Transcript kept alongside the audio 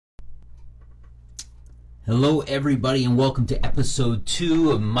Hello everybody and welcome to episode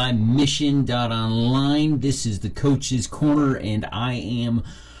 2 of my mission.online. This is the Coach's Corner and I am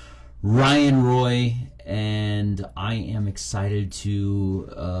Ryan Roy, and I am excited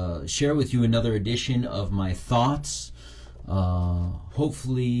to share with you another edition of my thoughts.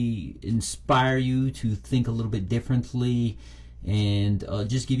 Hopefully inspire you to think a little bit differently and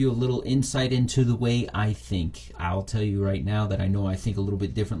just give you a little insight into the way I think. I'll tell you right now that I know I think a little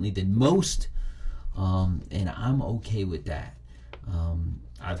bit differently than most. And I'm okay with that.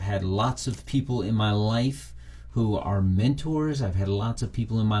 I've had lots of people in my life who are mentors. I've had lots of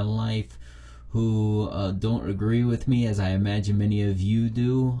people in my life who don't agree with me, as I imagine many of you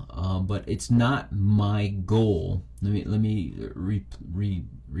do. But it's not my goal. Let me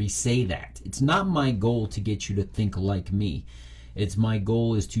re-say that. It's not my goal to get you to think like me. It's my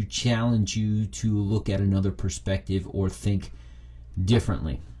goal is to challenge you to look at another perspective or think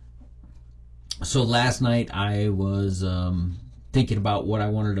differently. So last night I was thinking about what I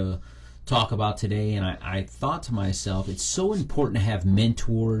wanted to talk about today, and I thought to myself, it's so important to have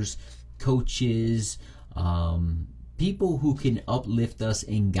mentors, coaches, people who can uplift us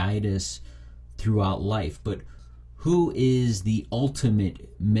and guide us throughout life. But who is the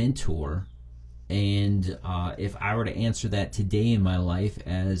ultimate mentor? And if I were to answer that today in my life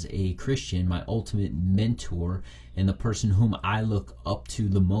as a Christian, my ultimate mentor and the person whom I look up to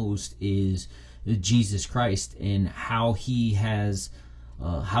the most is Jesus Christ, and how he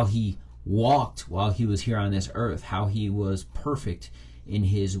walked while he was here on this earth, how he was perfect in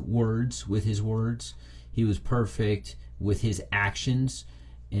his words, with his words. He was perfect with his actions,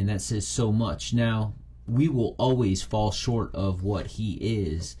 and that says so much. Now, we will always fall short of what he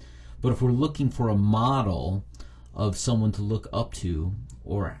is, but if we're looking for a model of someone to look up to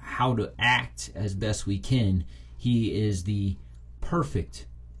or how to act as best we can, he is the perfect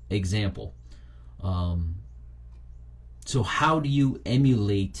example. So how do you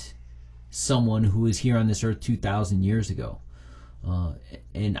emulate someone who was here on this earth 2,000 years ago?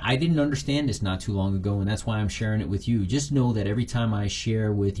 And I didn't understand this not too long ago, and that's why I'm sharing it with you. Just know that every time I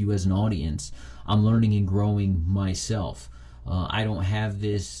share with you as an audience, I'm learning and growing myself. I don't have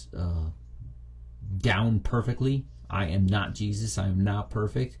this down perfectly. I am not Jesus. I am not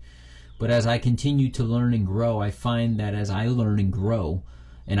perfect. But as I continue to learn and grow, I find that as I learn and grow,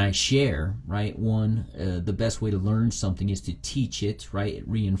 and I share, right, the best way to learn something is to teach it, right? It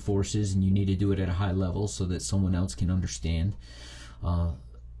reinforces, and you need to do it at a high level so that someone else can understand.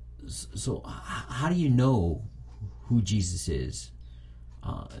 So how do you know who Jesus is?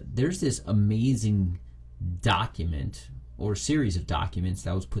 There's this amazing document or series of documents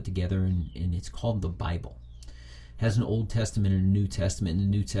that was put together, and it's called the Bible. It has an Old Testament and a New Testament.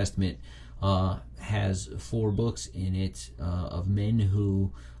 And the New Testament has 4 books in it of men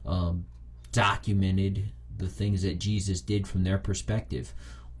who documented the things that Jesus did from their perspective.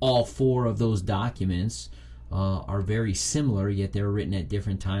 All 4 of those documents are very similar, yet they're written at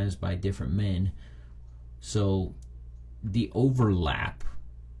different times by different men. So the overlap,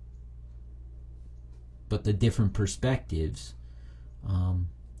 but the different perspectives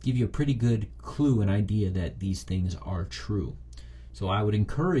give you a pretty good clue and idea that these things are true. So I would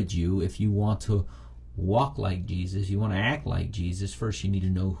encourage you, if you want to walk like Jesus, you want to act like Jesus, first you need to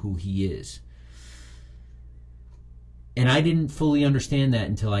know who he is. And I didn't fully understand that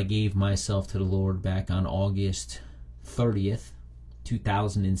until I gave myself to the Lord back on August 30th,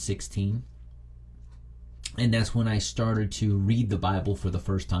 2016. And that's when I started to read the Bible for the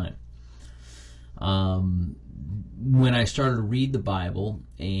first time. When I started to read the Bible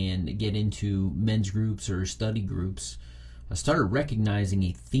and get into men's groups or study groups, I started recognizing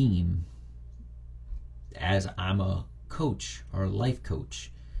a theme, as I'm a coach or a life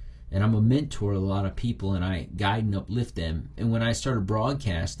coach, and I'm a mentor to a lot of people, and I guide and uplift them. And when I started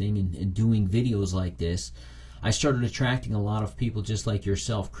broadcasting and doing videos like this, I started attracting a lot of people just like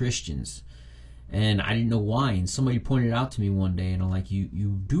yourself, Christians. And I didn't know why, and somebody pointed out to me one day, and I'm like, you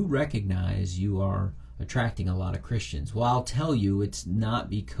do recognize you are attracting a lot of Christians. Well, I'll tell you, it's not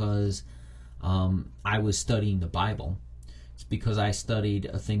because I was studying the Bible. It's because I studied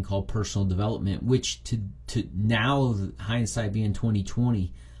a thing called personal development, which to now, hindsight being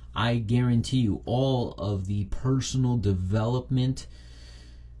 2020, I guarantee you all of the personal development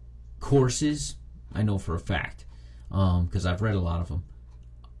courses, I know for a fact, because I've read a lot of them,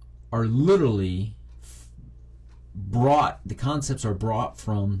 are literally the concepts are brought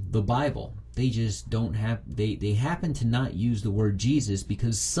from the Bible. They just don't have, they happen to not use the word Jesus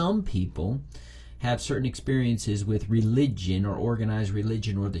because some people have certain experiences with religion or organized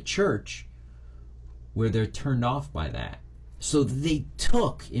religion or the church where they're turned off by that. So they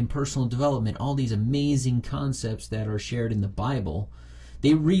took in personal development all these amazing concepts that are shared in the Bible,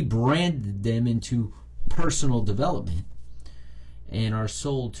 they rebranded them into personal development, and are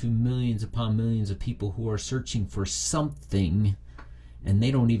sold to millions upon millions of people who are searching for something, and they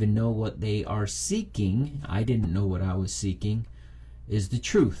don't even know what they are seeking. I didn't know what I was seeking, is the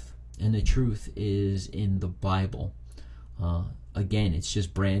truth. And the truth is in the Bible. Again, it's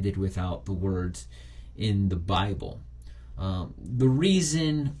just branded without the words in the Bible. The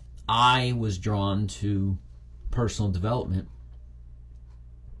reason I was drawn to personal development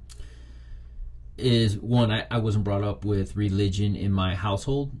is, one, I wasn't brought up with religion in my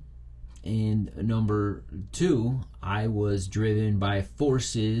household, and number two, I was driven by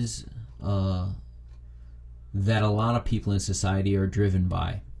forces that a lot of people in society are driven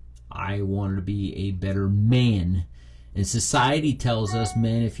by. I wanted to be a better man, and society tells us,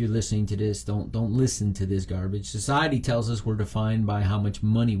 men, if you're listening to this, don't listen to this garbage. Society tells us we're defined by how much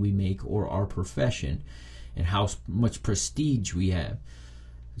money we make or our profession and how much prestige we have.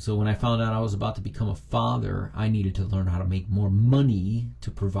 So when I found out I was about to become a father, I needed to learn how to make more money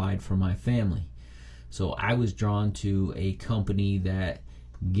to provide for my family. So I was drawn to a company that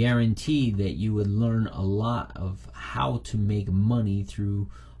guaranteed that you would learn a lot of how to make money through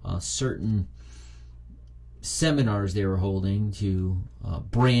certain seminars they were holding to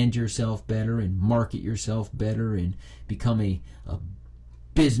brand yourself better and market yourself better and become a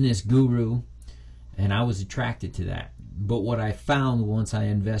business guru. And I was attracted to that. But what I found once I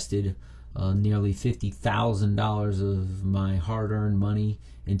invested nearly $50,000 of my hard-earned money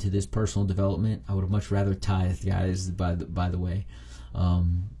into this personal development, I would have much rather tithed, guys, by the way.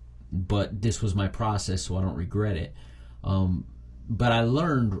 But this was my process, so I don't regret it. But I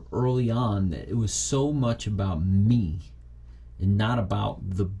learned early on that it was so much about me and not about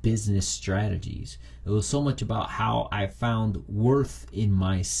the business strategies. It was so much about how I found worth in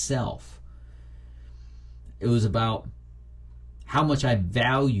myself. It was about how much I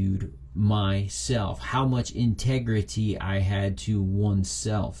valued myself, how much integrity I had to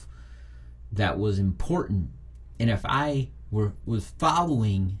oneself. That was important. And if I was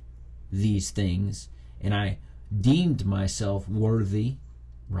following these things and I deemed myself worthy,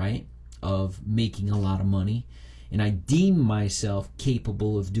 right, of making a lot of money, and I deemed myself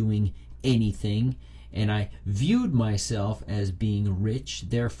capable of doing anything, and I viewed myself as being rich,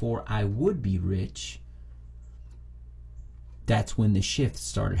 therefore I would be rich, that's when the shift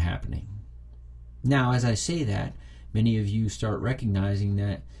started happening. Now, as I say that, many of you start recognizing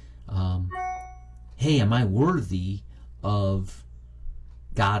that, hey, am I worthy of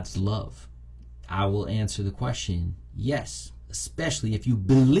God's love? I will answer the question, yes, especially if you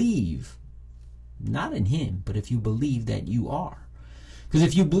believe, not in Him, but if you believe that you are. Because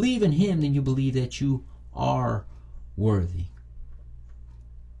if you believe in Him, then you believe that you are worthy.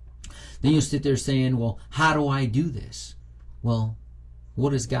 Then you'll sit there saying, well, how do I do this? Well, what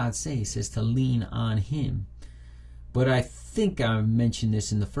does God say? He says to lean on Him. But I think I mentioned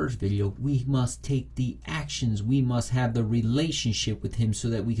this in the first video. We must take the actions. We must have the relationship with Him so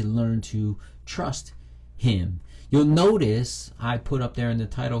that we can learn to trust Him. You'll notice I put up there in the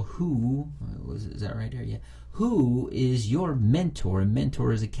title, is that right there? Yeah. Who is your mentor? And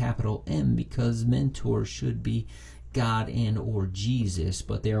mentor is a capital M because mentor should be God and or Jesus,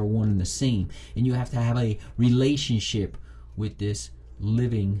 but they are one and the same. And you have to have a relationship with this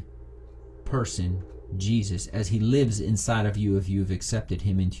living person, Jesus, as He lives inside of you if you've accepted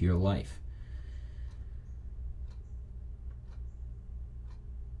Him into your life.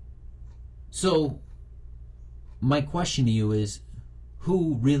 So my question to you is,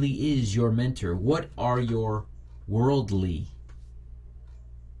 who really is your mentor? What are your worldly,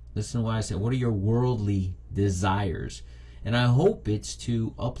 listen to what I said, what are your worldly desires? And I hope it's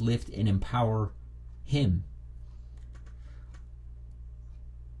to uplift and empower Him.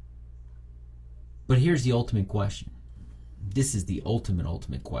 But here's the ultimate question. This is the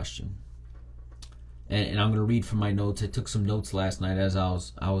ultimate question. And I'm going to read from my notes. I took some notes last night as I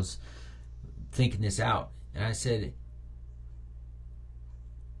was thinking this out. And I said,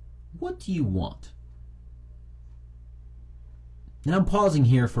 what do you want? And I'm pausing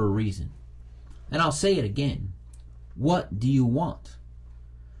here for a reason. And I'll say it again. What do you want?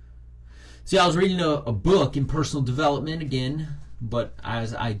 See, I was reading a book in personal development again. But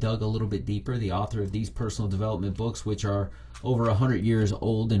as I dug a little bit deeper, the author of these personal development books, which are over 100 years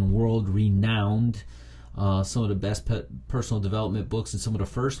old and world-renowned, some of the best personal development books and some of the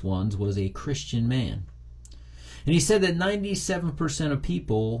first ones, was a Christian man. And he said that 97% of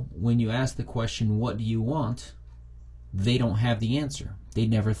people, when you ask the question, what do you want, they don't have the answer. They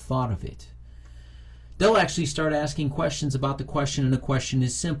never thought of it. They'll actually start asking questions about the question, and the question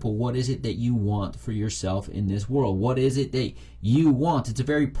is simple. What is it that you want for yourself in this world? What is it that you want? It's a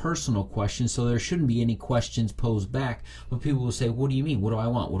very personal question, so there shouldn't be any questions posed back. But people will say, what do you mean? What do I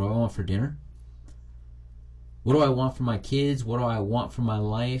want? What do I want for dinner? What do I want for my kids? What do I want for my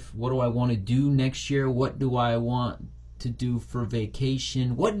life? What do I want to do next year? What do I want to do for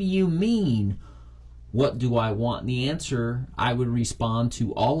vacation? What do you mean? What do I want? And the answer I would respond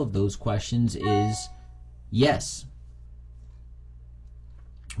to all of those questions is yes.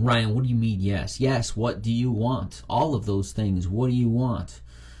 Ryan, what do you mean yes? Yes, what do you want? All of those things. What do you want?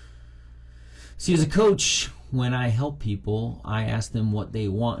 See, as a coach, when I help people, I ask them what they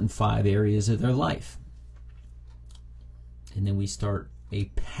want in 5 areas of their life. And then we start a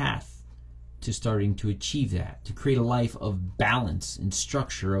path to starting to achieve that, to create a life of balance and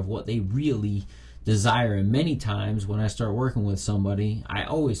structure of what they really desire. And many times when I start working with somebody, I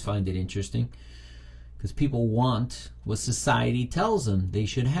always find it interesting because people want what society tells them they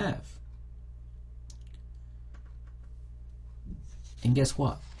should have. And guess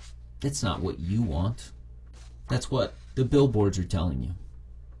what? That's not what you want. That's what the billboards are telling you.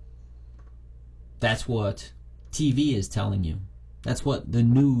 That's what TV is telling you. That's what the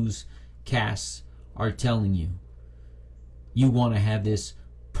newscasts are telling you. You want to have this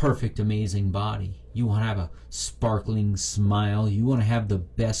perfect, amazing body. You want to have a sparkling smile. You want to have the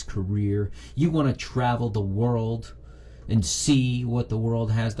best career. You want to travel the world and see what the world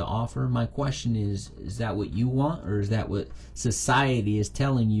has to offer. My question is that what you want, or is that what society is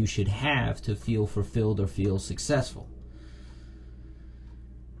telling you should have to feel fulfilled or feel successful?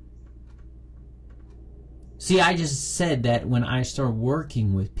 See, I just said that when I start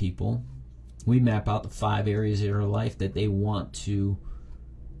working with people, we map out the 5 areas of their life that they want to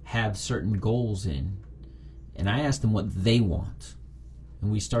have certain goals in. And I ask them what they want. And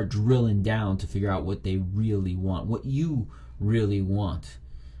we start drilling down to figure out what they really want, what you really want.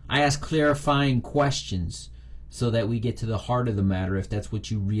 I ask clarifying questions so that we get to the heart of the matter, if that's what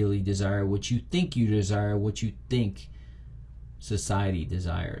you really desire, what you think you desire, what you think society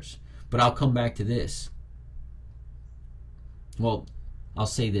desires. But I'll come back to this. Well, I'll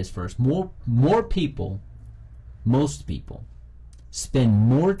say this first. More people, most people, spend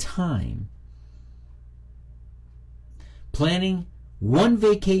more time planning one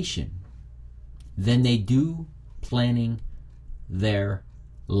vacation than they do planning their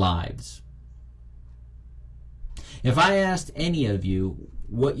lives. If I asked any of you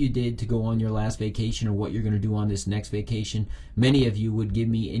what you did to go on your last vacation or what you're going to do on this next vacation, many of you would give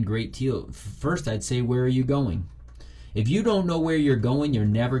me in great deal. First, I'd say, where are you going? If you don't know where you're going, you're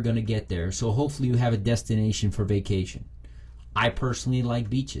never going to get there. So hopefully you have a destination for vacation. I personally like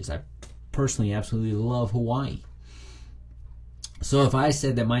beaches. I personally absolutely love Hawaii. So if I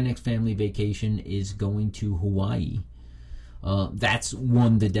said that my next family vacation is going to Hawaii, that's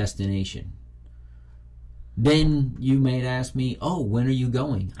the destination. Then you may ask me, oh, when are you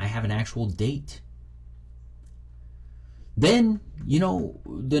going? I have an actual date. Then,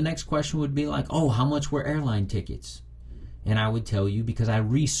 the next question would be like, oh, how much were airline tickets? And I would tell you, because I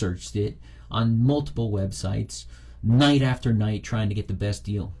researched it on multiple websites, night after night, trying to get the best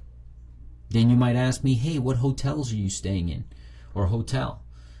deal. Then you might ask me, hey, what hotels are you staying in? Or hotel.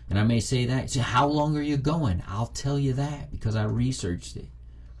 And I may say that. So how long are you going? I'll tell you that because I researched it.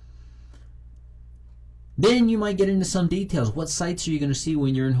 Then you might get into some details. What sites are you going to see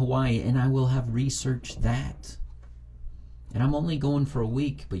when you're in Hawaii? And I will have researched that. And I'm only going for a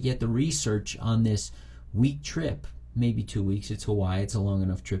week, but yet the research on this week trip, maybe 2 weeks, it's Hawaii, it's a long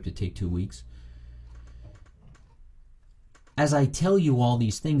enough trip to take 2 weeks. As I tell you all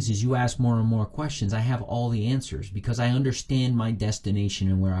these things, as you ask more and more questions, I have all the answers because I understand my destination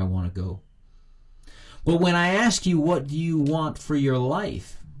and where I want to go. But when I ask you, what do you want for your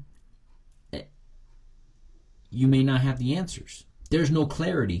life? You may not have the answers. There's no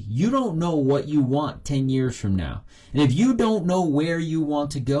clarity. You don't know what you want 10 years from now. And if you don't know where you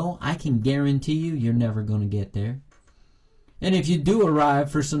want to go, I can guarantee you, you're never going to get there. And if you do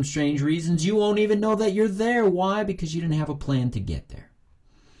arrive for some strange reasons, you won't even know that you're there. Why? Because you didn't have a plan to get there.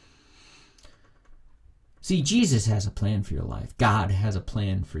 See, Jesus has a plan for your life. God has a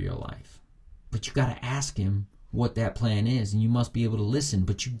plan for your life. But you got to ask him what that plan is, and you must be able to listen.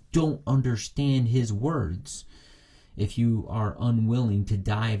 But you don't understand his words if you are unwilling to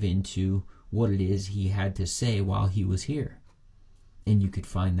dive into what it is he had to say while he was here. And you could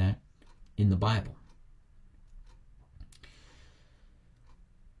find that in the Bible.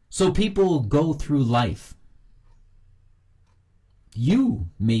 So people go through life. You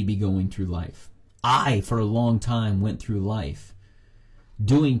may be going through life. I, for a long time, went through life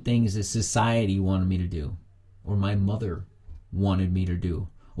doing things that society wanted me to do, or my mother wanted me to do,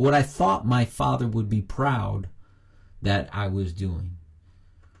 or what I thought my father would be proud that I was doing.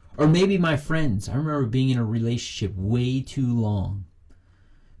 Or maybe my friends. I remember being in a relationship way too long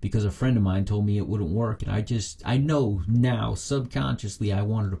because a friend of mine told me it wouldn't work, and I know now subconsciously I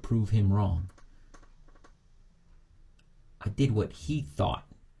wanted to prove him wrong. I did what he thought.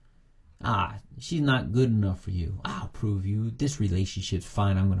 She's not good enough for you. I'll prove you. This relationship's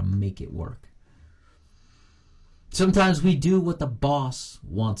fine. I'm going to make it work. Sometimes we do what the boss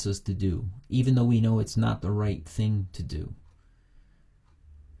wants us to do, even though we know it's not the right thing to do.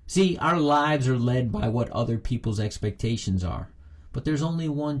 See, our lives are led by what other people's expectations are. But there's only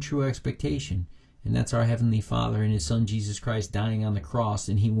one true expectation, and that's our Heavenly Father and His Son Jesus Christ dying on the cross,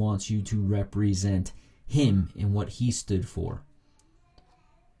 and He wants you to represent Him in what He stood for.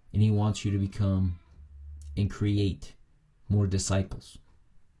 And He wants you to become and create more disciples.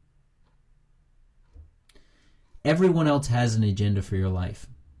 Everyone else has an agenda for your life.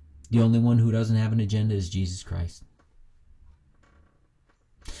 The only one who doesn't have an agenda is Jesus Christ.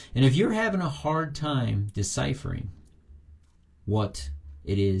 And if you're having a hard time deciphering what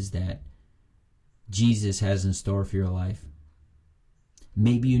it is that Jesus has in store for your life,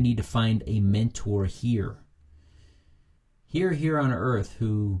 maybe you need to find a mentor here on earth,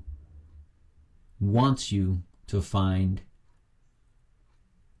 who wants you to find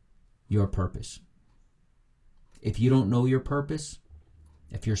your purpose. If you don't know your purpose,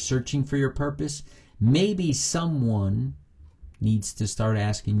 if you're searching for your purpose, maybe someone needs to start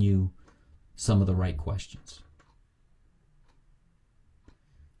asking you some of the right questions.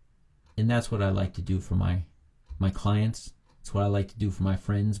 And that's what I like to do for my clients. It's what I like to do for my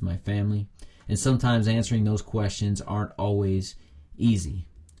friends, my family. And sometimes answering those questions aren't always easy.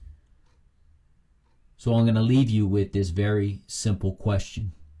 So I'm going to leave you with this very simple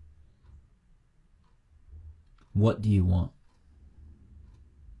question. What do you want?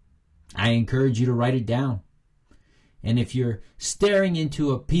 I encourage you to write it down. And if you're staring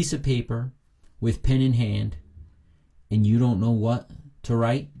into a piece of paper with pen in hand and you don't know what to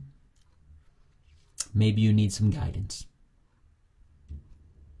write, maybe you need some guidance.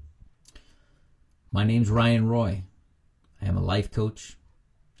 My name's Ryan Roy. I am a life coach.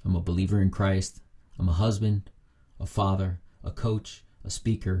 I'm a believer in Christ. I'm a husband, a father, a coach, a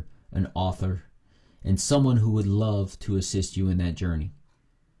speaker, an author, and someone who would love to assist you in that journey.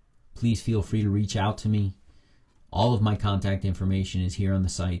 Please feel free to reach out to me. All of my contact information is here on the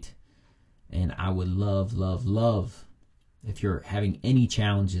site. And I would love, if you're having any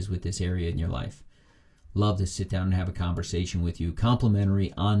challenges with this area in your life, love to sit down and have a conversation with you,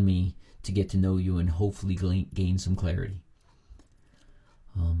 complimentary on me, to get to know you and hopefully gain some clarity.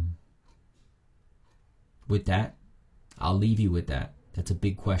 With that, I'll leave you with that. That's a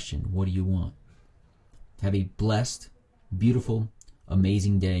big question. What do you want? Have a blessed, beautiful,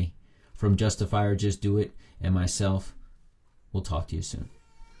 amazing day. From Justify or Just Do It and myself, we'll talk to you soon.